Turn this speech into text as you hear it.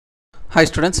Hi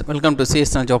students, welcome to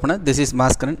TNSCERT Opener. This is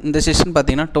BASKARAN. In this session,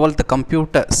 12th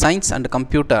Computer Science and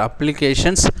Computer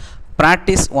Applications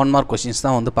Practice 1 mark questions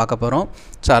தான் வந்து பார்க்க போறோம்.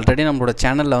 So already நம்மளோட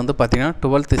சேனலில் வந்து பார்த்தீங்கன்னா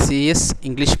 12th CS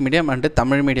English medium and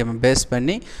Tamil medium pace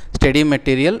பண்ணி study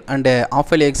material and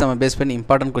of-yearly எக்ஸாமை பேஸ் பண்ணி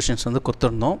இம்பார்ட்டன்ட் கொஷின்ஸ் வந்து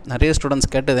கொடுத்துருந்தோம். நிறைய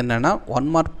ஸ்டூடெண்ட்ஸ் கேட்டது என்னென்னா 1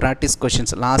 mark practice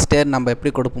questions last year நம்ம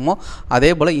எப்படி கொடுப்போமோ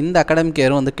அதே போல் இந்த அகாடமிக்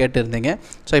இயரும் வந்து கேட்டிருந்தீங்க.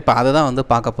 ஸோ இப்போ அதை தான் வந்து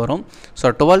பார்க்க போகிறோம். So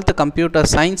 12th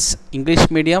computer science English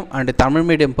medium and Tamil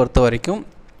medium பொறுத்த வரைக்கும்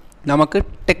நமக்கு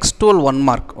டெக்ஸ்டுவல் 1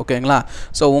 மார்க் ஓகேங்களா.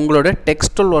 ஸோ உங்களோட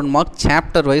டெக்ஸ்டுவல் 1 மார்க்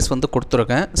சாப்டர் வைஸ் வந்து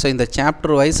கொடுத்துருக்கேன். ஸோ இந்த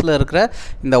சாப்டர் வைஸில் இருக்கிற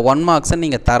இந்த 1 மார்க்ஸை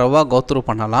நீங்கள் தரவாக கோத்ரூ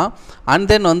பண்ணலாம். அண்ட்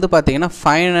தென் வந்து பார்த்தீங்கன்னா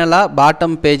ஃபைனலாக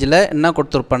பாட்டம் பேஜில் என்ன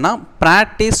கொடுத்துருப்பேன்னா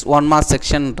ப்ராக்டிஸ் 1 மார்க்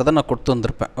செக்ஷன்றதை நான் கொடுத்து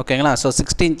வந்திருப்பேன் ஓகேங்களா. ஸோ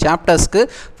 16 சாப்டர்ஸ்க்கு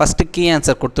ஃபஸ்ட்டு கீ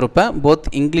ஆன்சர் கொடுத்துருப்பேன் both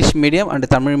English medium and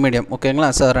Tamil medium ஓகேங்களா.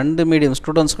 ஸோ 2 மீடியம்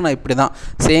ஸ்டூடெண்ட்ஸ்க்கும் நான் இப்படி தான்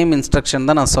சேம் இன்ஸ்ட்ரக்ஷன்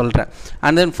தான் நான் சொல்கிறேன்.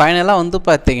 அண்ட் தென் ஃபைனலாக வந்து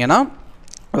பார்த்தீங்கன்னா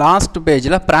லாஸ்ட்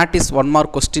பேஜில் ப்ராக்டிஸ் 1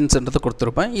 மார்க் கொஸ்டின்ஸ்ன்றது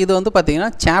கொடுத்துருப்பேன். இது வந்து பார்த்தீங்கன்னா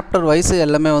சாப்டர் வைஸ்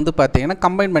எல்லாமே வந்து பார்த்தீங்கன்னா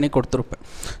கம்பைன் பண்ணி கொடுத்துருப்பேன்.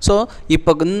 ஸோ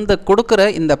இப்போ இந்த கொடுக்குற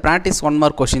இந்த practice 1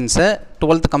 mark கொஸ்டின்ஸை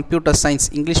 12th computer science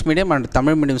English medium and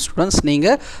Tamil medium students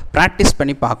நீங்கள் ப்ராக்டிஸ்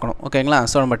பண்ணி பார்க்கணும் ஓகேங்களா.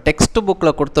 ஸோ நம்ம டெக்ஸ்ட்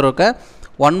புக்கில் கொடுத்துருக்க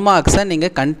 1 மார்க்ஸை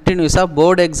நீங்கள் கண்டினியூஸாக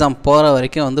போர்டு எக்ஸாம் போகிற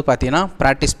வரைக்கும் வந்து பார்த்தீங்கன்னா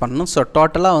ப்ராக்டிஸ் பண்ணணும். ஸோ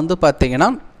டோட்டலாக வந்து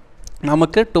பார்த்தீங்கன்னா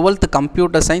நமக்கு 12th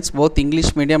computer science both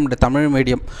English medium and Tamil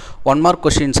medium 1 mark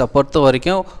கொஷின்ஸை பொறுத்த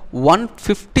வரைக்கும்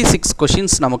 156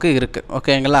 கொஷின்ஸ் நமக்கு இருக்குது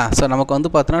ஓகேங்களா. ஸோ நமக்கு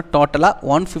வந்து பார்த்தோன்னா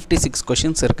டோட்டலாக 156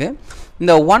 கொஷின்ஸ் இருக்குது.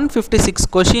 இந்த 156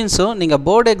 கொஷின்ஸும் நீங்கள்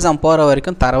போர்டு எக்ஸாம் போகிற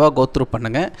வரைக்கும் தரவாக கோத்ரூ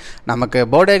பண்ணுங்கள். நமக்கு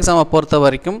போர்டு எக்ஸாமை பொறுத்த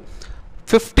வரைக்கும்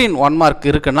 15 1 மார்க்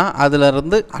இருக்குன்னா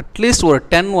அதிலிருந்து அட்லீஸ்ட் ஒரு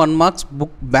 10 1 மார்க்ஸ்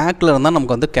புக் பேக்கில் இருந்தால்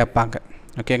நமக்கு வந்து கேட்பாங்க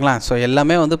ஓகேங்களா. ஸோ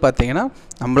எல்லாமே வந்து பார்த்திங்கன்னா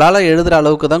நம்மளால் எழுதுகிற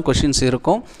அளவுக்கு தான் கொஷின்ஸ்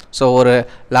இருக்கும். ஸோ ஒரு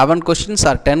 11 கொஷின்ஸ்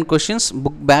ஆர் 10 கொஷின்ஸ்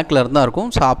புக் பேக்கில் இருந்தால் இருக்கும்.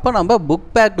 ஸோ அப்போ நம்ம புக்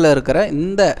பேக்கில் இருக்கிற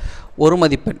இந்த ஒரு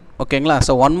மதிப்பெண் ஓகேங்களா.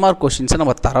 ஸோ 1 மார்க் கொஷின்ஸை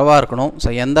நம்ம தரவாக இருக்கணும். ஸோ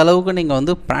எந்த அளவுக்கு நீங்கள்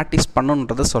வந்து ப்ராக்டிஸ்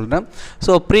பண்ணணுன்றதை சொல்கிறேன்.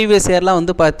 ஸோ ப்ரீவியஸ் இயர்லாம்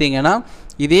வந்து பார்த்தீங்கன்னா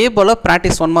இதே போல்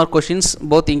practice 1 mark questions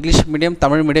both English medium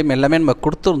Tamil medium எல்லாமே நம்ம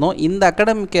கொடுத்துருந்தோம். இந்த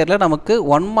அகாடமிக் இயரில் நமக்கு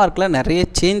 1 மார்க்கில் நிறைய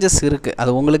சேஞ்சஸ் இருக்குது,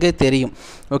 அது உங்களுக்கே தெரியும்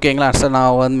ஓகேங்களா. ஸோ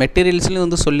நான் மெட்டீரியல்ஸ்லேயும்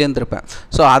வந்து சொல்லியிருந்திருப்பேன்.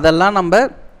 ஸோ அதெல்லாம் நம்ம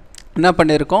என்ன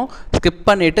பண்ணியிருக்கோம், ஸ்கிப்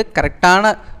பண்ணிவிட்டு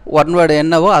கரெக்டான 1 வேர்டு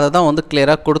என்னவோ அதை தான் வந்து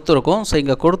கிளியராக கொடுத்துருக்கோம். ஸோ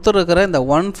இங்கே கொடுத்துருக்கிற இந்த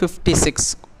 156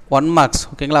 1 மார்க்ஸ்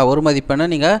ஓகேங்களா ஒரு மதிப்பெண்ணை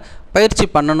நீங்கள் பயிற்சி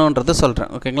பண்ணணுன்றதை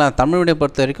சொல்கிறேன் ஓகேங்களா. தமிழ் மீடியம்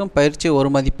பொறுத்த வரைக்கும் பயிற்சி ஒரு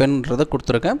மதிப்பெண்ன்றதை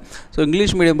கொடுத்துருக்கேன். ஸோ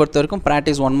இங்கிலீஷ் மீடியம் பொறுத்த வரைக்கும்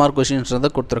ப்ராக்டிஸ் 1 மார்க் கொஷின்ஸை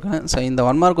கொடுத்துருக்கேன். ஸோ இந்த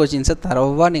 1 மார்க் கொஷின்ஸை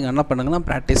தரவாக நீங்கள் என்ன பண்ணுங்கன்னா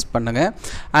ப்ராக்டிஸ் பண்ணுங்கள்.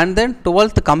 And then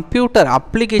 12th computer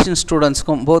application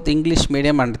ஸ்டூடெண்ட்ஸ்க்கும் both English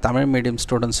medium and Tamil medium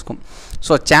ஸ்டூடெண்ட்ஸ்க்கும்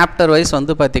so chapter wise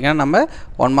வந்து பார்த்திங்கன்னா நம்ம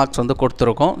 1 மார்க்ஸ் வந்து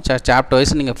கொடுத்துருக்கோம். சாப்டர்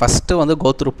வைஸ் நீங்கள் ஃபஸ்ட்டு வந்து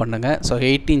கோத்ரூ பண்ணுங்கள். ஸோ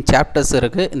 18 சாப்டர்ஸ்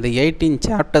இருக்குது. இந்த 18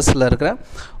 சாப்டர்ஸில் இருக்கிற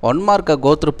 1 மார்க்கை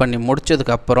கோத்ரூ பண்ணி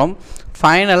முடிச்சதுக்கப்புறம்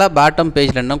ஃபைனலாக பாட்டம்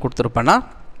பேஜில் என்ன கொடுத்துருப்பேன்னா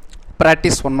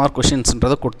ப்ராக்டிஸ் 1 மார்க்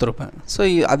கொஷின்ஸ்ன்றதை கொடுத்துருப்பேன். ஸோ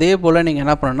அதே போல் நீங்கள்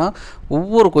என்ன பண்ணணும்னா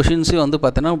ஒவ்வொரு கொஷின்ஸையும் வந்து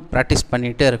பார்த்தீங்கன்னா ப்ராக்டிஸ்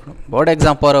பண்ணிகிட்டே இருக்கணும். போர்டு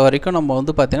எக்ஸாம் போகிற வரைக்கும் நம்ம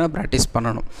வந்து பார்த்திங்கன்னா ப்ராக்டிஸ்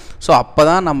பண்ணணும். ஸோ அப்போ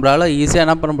தான் நம்மளால் ஈஸியாக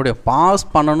என்ன பண்ண முடியும், பாஸ்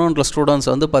பண்ணணுன்ற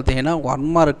ஸ்டூடெண்ட்ஸ் வந்து பார்த்திங்கன்னா 1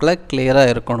 மார்க்கில்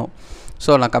கிளியராக இருக்கணும்.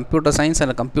 ஸோ நான் கம்ப்யூட்டர் சயின்ஸ்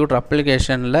அண்ட் கம்ப்யூட்டர்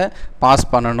அப்ளிகேஷனில் பாஸ்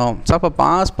பண்ணணும். ஸோ அப்போ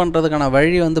பாஸ் பண்ணுறதுக்கான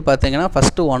வழி வந்து பார்த்திங்கன்னா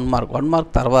ஃபஸ்ட்டு 1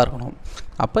 மார்க் தரவாக இருக்கணும்.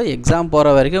 அப்போ எக்ஸாம்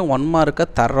போகிற வரைக்கும் 1 மார்க்கை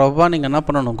தரவாக நீங்கள் என்ன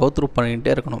பண்ணணும், கோத்ரூ பண்ணிகிட்டே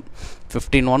இருக்கணும்.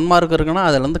 15 1 மார்க் இருக்குன்னா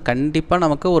அதுலேருந்து கண்டிப்பாக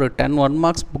நமக்கு ஒரு 10 1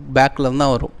 மார்க்ஸ் புக் பேக்கில்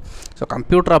தான் வரும். ஸோ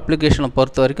கம்ப்யூட்டர் அப்ளிகேஷனை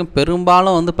பொறுத்த வரைக்கும்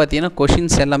பெரும்பாலும் வந்து பார்த்திங்கன்னா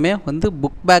கொஷின்ஸ் எல்லாமே வந்து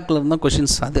புக் பேக்கில் இருந்தால்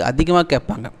கொஷின்ஸ் அது அதிகமாக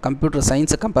கேட்பாங்க கம்ப்யூட்டர்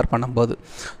சயின்ஸை கம்பேர் பண்ணும்போது.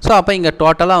 ஸோ அப்போ இங்கே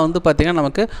டோட்டலாக வந்து பார்த்திங்கன்னா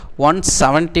நமக்கு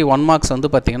 171 மார்க்ஸ்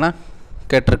வந்து பார்த்திங்கன்னா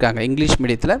கேட்டிருக்காங்க இங்கிலீஷ்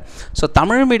மீடியத்தில். ஸோ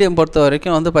தமிழ் மீடியம் பொறுத்த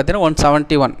வரைக்கும் வந்து பார்த்திங்கன்னா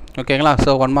 171 ஓகேங்களா.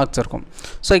 ஸோ 1 மார்க்ஸ் இருக்கும்.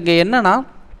 ஸோ இங்கே என்னென்னா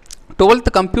 12th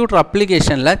கம்ப்யூட்டர்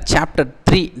அப்ளிகேஷனில் chapter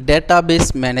 3 database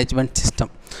management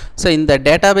system. So இந்த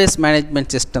டேட்டாபேஸ்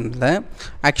மேனேஜ்மெண்ட் சிஸ்டமில்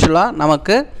ஆக்சுவலாக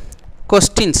நமக்கு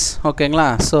கொஸ்டின்ஸ் ஓகேங்களா.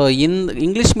 ஸோ இந்த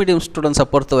இங்கிலீஷ் மீடியம் ஸ்டூடெண்ட்ஸை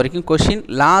பொறுத்த வரைக்கும் கொஷின்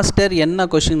லாஸ்ட் இயர் என்ன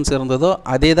கொஷின்ஸ் இருந்ததோ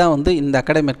அதே தான் வந்து இந்த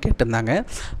அகாடமிக் கேட்டிருந்தாங்க.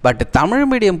 பட் தமிழ்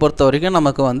மீடியம் பொறுத்த வரைக்கும்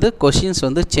நமக்கு வந்து கொஷின்ஸ்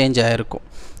வந்து சேஞ்ச் ஆகிருக்கும்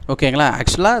ஓகேங்களா.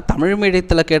 ஆக்சுவலாக தமிழ்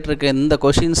மீடியத்தில் கேட்டிருக்க இந்த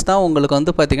கொஷின்ஸ் தான் உங்களுக்கு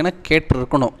வந்து பார்த்திங்கன்னா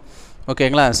கேட்டிருக்கணும்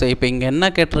ஓகேங்களா. ஸோ இப்போ இங்கே என்ன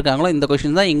கேட்டிருக்காங்களோ இந்த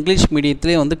கொஷின் தான் இங்கிலீஷ்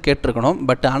மீடியத்துலேயே வந்து கேட்டிருக்கணும்.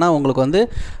 பட் ஆனால் உங்களுக்கு வந்து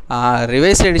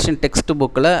ரிவைஸ் எடிஷன் டெக்ஸ்ட்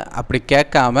புக்கில் அப்படி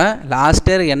கேட்காம லாஸ்ட்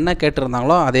இயர் என்ன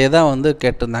கேட்டிருந்தாங்களோ அதே தான் வந்து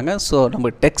கேட்டிருந்தாங்க. ஸோ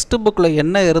நம்ம டெக்ஸ்ட் புக்கில்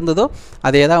என்ன இருந்ததோ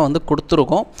அதே தான் வந்து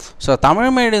கொடுத்துருக்கோம். ஸோ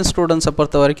தமிழ் மீடியம் ஸ்டூடெண்ட்ஸை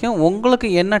பொறுத்த வரைக்கும் உங்களுக்கு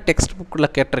என்ன டெக்ஸ்ட்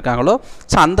புக்கில் கேட்டிருக்காங்களோ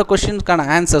ஸோ அந்த கொஷின்ஸ்க்கான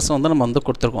ஆன்சர்ஸ் வந்து நம்ம வந்து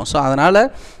கொடுத்துருக்கோம். ஸோ அதனால்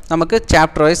நமக்கு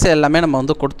சாப்டர் வைஸ் எல்லாமே நம்ம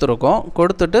வந்து கொடுத்துருக்கோம்.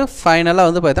 கொடுத்துட்டு ஃபைனலாக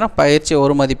வந்து பார்த்தீங்கன்னா பயிற்சி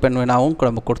ஒரு மதிப்பெண் வினாவும்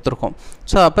நம்ம கொடுத்துருக்கோம்.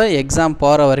 ஸோ அப்போ எக்ஸாம்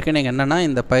போகிற வரைக்கும் நீங்கள் என்னென்னா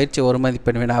இந்த பயிற்சி ஒரு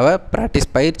மதிப்பெண் வினாவை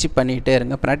பயிற்சி பண்ணிகிட்டே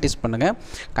இருங்க, ப்ராக்டிஸ் பண்ணுங்கள்.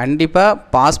 கண்டிப்பாக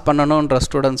பாஸ் பண்ணணுன்ற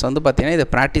ஸ்டூடெண்ட்ஸ் வந்து பார்த்திங்கன்னா இதை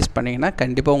ப்ராக்டிஸ் பண்ணிங்கன்னா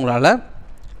கண்டிப்பாக உங்களால்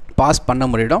பாஸ் பண்ண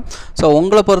முடியும். ஸோ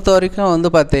உங்களை பொறுத்த வரைக்கும் வந்து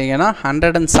பார்த்திங்கன்னா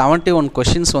 171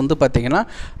 கொஷின்ஸ் வந்து பார்த்திங்கன்னா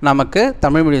நமக்கு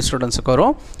தமிழ் மீடியம் ஸ்டூடெண்ட்ஸுக்கு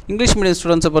வரும். இங்கிலீஷ் மீடியம்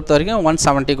ஸ்டூடெண்ட்ஸை பொறுத்த வரைக்கும்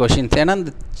 170 கொஷின்ஸ். ஏன்னா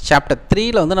இந்த சாப்டர்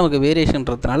 3ல் வந்து நமக்கு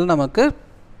வேரியேஷன்றதுனால நமக்கு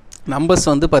நம்பர்ஸ்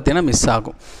வந்து பார்த்திங்கன்னா மிஸ்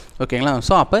ஆகும். ஓகேங்களா?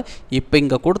 ஸோ அப்போ இப்போ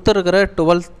இங்கே கொடுத்துருக்கிற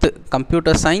 12th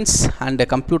computer science and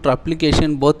computer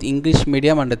application both English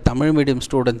medium and Tamil medium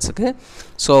ஸ்டூடெண்ட்ஸுக்கு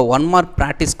so 1 mark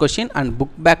practice question and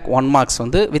book back 1 marks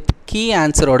வந்து வித் கீ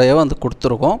ஆன்சரோடையே வந்து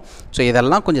கொடுத்துருக்கோம். ஸோ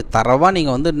இதெல்லாம் கொஞ்சம் தரவாக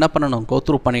நீங்கள் வந்து என்ன பண்ணணும்,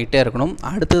 கோத்ரூ பண்ணிக்கிட்டே இருக்கணும்.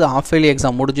 அடுத்தது ஆஃப் இயர்லி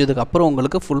எக்ஸாம் முடிஞ்சதுக்கப்புறம்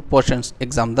உங்களுக்கு ஃபுல் போர்ஷன்ஸ்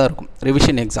எக்ஸாம் தான் இருக்கும்,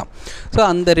 ரிவிஷன் எக்ஸாம். ஸோ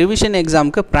அந்த ரிவிஷன்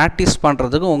எக்ஸாமுக்கு ப்ராக்டிஸ்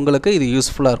பண்ணுறதுக்கு உங்களுக்கு இது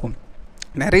யூஸ்ஃபுல்லாக இருக்கும்.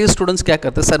 நிறைய ஸ்டூடெண்ட்ஸ்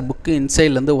கேட்குறது சார் புக்கு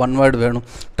இன்சைட்லேருந்து 1 வேர்டு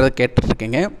வேணும்ன்றதை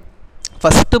கேட்டுட்ருக்கீங்க.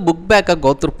 ஃபஸ்ட்டு புக் பேக்கை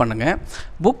கோத்ரூ பண்ணுங்கள்.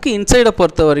 புக் இன்சைடை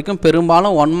பொறுத்த வரைக்கும்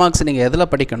பெரும்பாலும் 1 மார்க்ஸ் நீங்கள் எதில்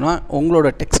படிக்கணும், உங்களோட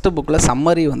டெக்ஸ்ட் புக்கில்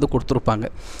சம்மரி வந்து கொடுத்துருப்பாங்க.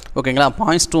 ஓகேங்களா?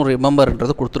 பாயிண்ட்ஸ் டு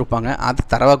ரிமெம்பர்ன்றது கொடுத்துருப்பாங்க. அது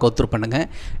தரவாக கோத்ரூ பண்ணுங்கள்.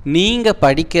 நீங்கள்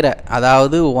படிக்கிற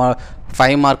அதாவது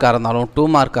 5 மார்க்காக இருந்தாலும் 2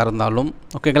 மார்க்காக இருந்தாலும்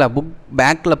ஓகேங்களா, புக்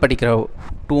பேக்கில் படிக்கிற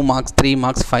 2 மார்க்ஸ் 3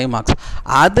 மார்க்ஸ் 5 மார்க்ஸ்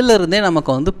அதிலிருந்தே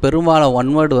நமக்கு வந்து பெரும்பாலும்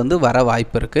 1 வேர்டு வந்து வர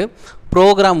வாய்ப்பு இருக்குது.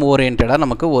 ப்ரோக்ராம் ஓரியன்டாக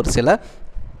நமக்கு ஒரு சில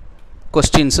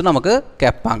கொஸ்டின்ஸும் நமக்கு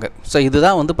கேட்பாங்க. ஸோ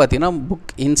இதுதான் வந்து பார்த்திங்கன்னா புக்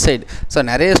இன்சைடு. ஸோ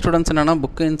நிறைய ஸ்டூடெண்ட்ஸ் என்னென்னா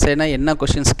புக் இன்சைட்னா என்ன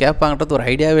கொஷின்ஸ் கேட்பாங்கன்றது ஒரு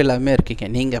ஐடியாவே இல்லாமல் இருக்கீங்க.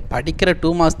 நீங்கள் படிக்கிற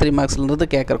 2 மார்க்ஸ் 3 மார்க்ஸ்லேருந்து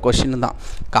கேட்குற கொஷின் தான்.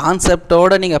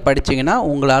 கான்செப்டோடு நீங்கள் படிச்சிங்கன்னா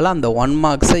உங்களால் அந்த 1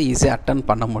 மார்க்ஸை ஈஸியாக அட்டன்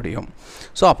பண்ண முடியும்.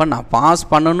 ஸோ அப்போ நான் பாஸ்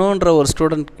பண்ணணுன்ற ஒரு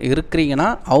ஸ்டூடெண்ட் இருக்கிறீங்கன்னா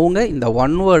அவங்க இந்த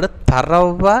 1 வேர்டை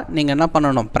தரவாக நீங்கள் என்ன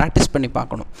பண்ணணும், ப்ராக்டிஸ் பண்ணி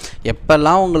பார்க்கணும்.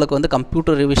 எப்போல்லாம் உங்களுக்கு வந்து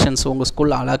கம்ப்யூட்டர் ரிவிஷன்ஸ் உங்கள்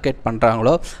ஸ்கூலில் அலோகேட்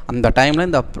பண்ணுறாங்களோ அந்த டைமில்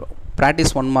இந்த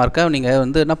ப்ராக்டிஸ் 1 மார்க்கை நீங்கள்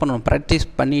வந்து என்ன பண்ணணும், ப்ராக்டிஸ்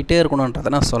பண்ணிகிட்டே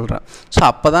இருக்கணுன்றதை நான் சொல்கிறேன். ஸோ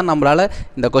அப்போ தான் நம்மளால்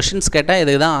இந்த கொஷின்ஸ் கேட்டால்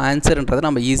இது தான் ஆன்சருன்றதை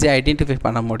நம்ம ஈஸியாக ஐடென்டிஃபை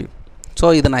பண்ண முடியும்.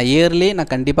 ஸோ இது நான் இயர்லி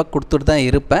நான் கண்டிப்பாக கொடுத்துட்டு தான்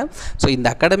இருப்பேன். ஸோ இந்த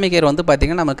அகாடமிக் இயர் வந்து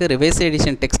பார்த்திங்கன்னா நமக்கு ரிவைஸ்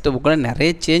எடிஷன் டெக்ஸ்ட் புக்கில்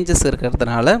நிறைய சேஞ்சஸ்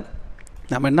இருக்கிறதுனால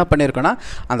நம்ம என்ன பண்ணியிருக்கோன்னா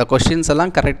அந்த கொஷின்ஸ் எல்லாம்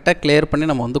கரெக்டாக கிளியர் பண்ணி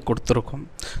நம்ம வந்து கொடுத்துருக்கோம்.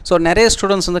 ஸோ நிறைய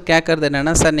ஸ்டூடெண்ட்ஸ் வந்து கேட்குறது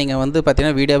என்னென்னா சார் நீங்கள் வந்து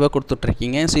பார்த்திங்கன்னா வீடியோவாக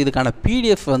கொடுத்துட்ருக்கீங்க, ஸோ இதுக்கான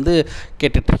பிடிஎஃப் வந்து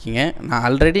கேட்டுட்ருக்கீங்க. நான்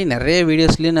ஆல்ரெடி நிறைய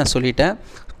வீடியோஸ்லேயும் நான் சொல்லிட்டேன்,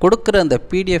 கொடுக்குற அந்த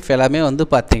பிடிஎஃப் எல்லாமே வந்து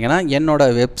பார்த்திங்கன்னா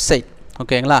என்னோடய வெப்சைட்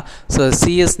ஓகேங்களா. ஸோ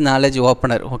சிஎஸ் நாலேஜ்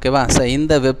ஓப்பனர் ஓகேவா. ஸோ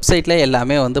இந்த வெப்சைட்டில்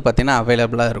எல்லாமே வந்து பார்த்திங்கன்னா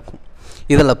அவைலபிளாக இருக்கும்.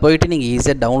 இதில் போயிட்டு நீங்கள்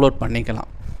ஈஸியாக டவுன்லோட் பண்ணிக்கலாம்.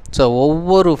 ஸோ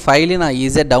ஒவ்வொரு ஃபைலையும் நான்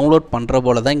ஈஸியாக டவுன்லோட் பண்ணுற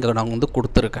போல தான் இங்கே நான் வந்து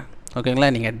கொடுத்துருக்கேன். ஓகேங்களா.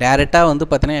 நீங்கள் டேரெக்டாக வந்து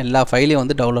பார்த்தீங்கன்னா எல்லா ஃபைலையும்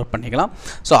வந்து டவுன்லோட் பண்ணிக்கலாம்.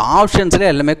 ஸோ ஆப்ஷன்ஸில்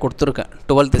எல்லாமே கொடுத்துருக்கேன்.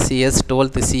 12th CS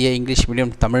 12th CA English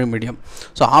medium Tamil medium.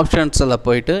 So ஆப்ஷன்ஸில்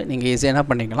போயிட்டு நீங்கள் ஈஸியாக என்ன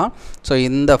பண்ணிக்கலாம், ஸோ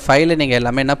இந்த ஃபைலை நீங்கள்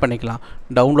எல்லாமே என்ன பண்ணிக்கலாம்,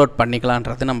 டவுன்லோட்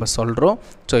பண்ணிக்கலான்றது நம்ம சொல்கிறோம்.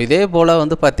 ஸோ இதே போல்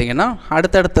வந்து பார்த்திங்கன்னா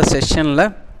அடுத்தடுத்த செஷனில்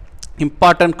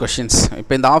இம்பார்ட்டன்ட் கொஷின்ஸ்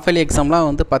இப்போ இந்த ஆஃப் இயர்லி எக்ஸாம்லாம்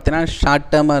வந்து பார்த்தீங்கன்னா ஷார்ட்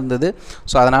டேர்மாக இருந்தது.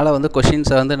 ஸோ அதனால் வந்து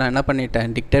கொஷின்ஸை வந்து நான் என்ன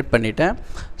பண்ணிட்டேன், டிக்டேட் பண்ணிட்டேன்.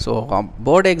 ஸோ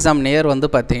போர்டு எக்ஸாம் நியர் வந்து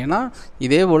பார்த்திங்கன்னா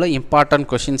இதே போல் இம்பார்ட்டன்ட்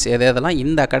கொஷின்ஸ் எதெல்லாம்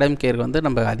இந்த அகாடமிக் இயர் வந்து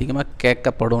நம்ம அதிகமாக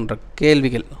கேட்கப்படுன்ற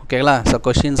கேள்விகள் ஓகேங்களா. ஸோ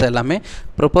கொஷின்ஸ் எல்லாமே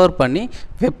ப்ரிப்பேர் பண்ணி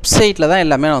வெப்சைட்டில் தான்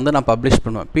எல்லாமே வந்து நான் பப்ளிஷ்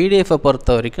பண்ணுவேன். பிடிஎஃப்பை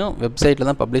பொறுத்த வரைக்கும் வெப்சைட்டில்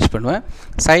தான் பப்ளிஷ் பண்ணுவேன்.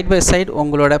 சைட் பை சைட்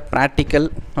உங்களோட ப்ராக்டிக்கல்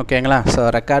ஓகேங்களா. ஸோ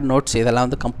ரெக்கார்ட் நோட்ஸ் இதெல்லாம்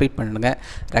வந்து கம்ப்ளீட் பண்ணுங்கள்.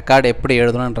 ரெக்கார்டு எப்படி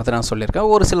எழுதணுன்றதை நான் சொல்லியிருக்கேன்.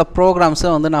 ஒரு சில ப்ரோக்ராம்ஸை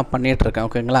வந்து நான் பண்ணிகிட்ருக்கேன்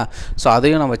ஓகேங்களா. ஸோ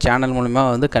அதையும் நம்ம சேனல் மூலிமா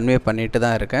வந்து கன்வே பண்ணிட்டு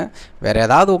தான் இருக்கேன். வேறு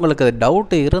ஏதாவது உங்களுக்கு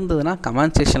டவுட்டு இருந்ததுன்னா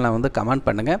கமெண்ட் செக்ஷனில் வந்து கமெண்ட்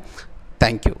பண்ணுங்கள்.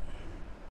 தேங்க்யூ.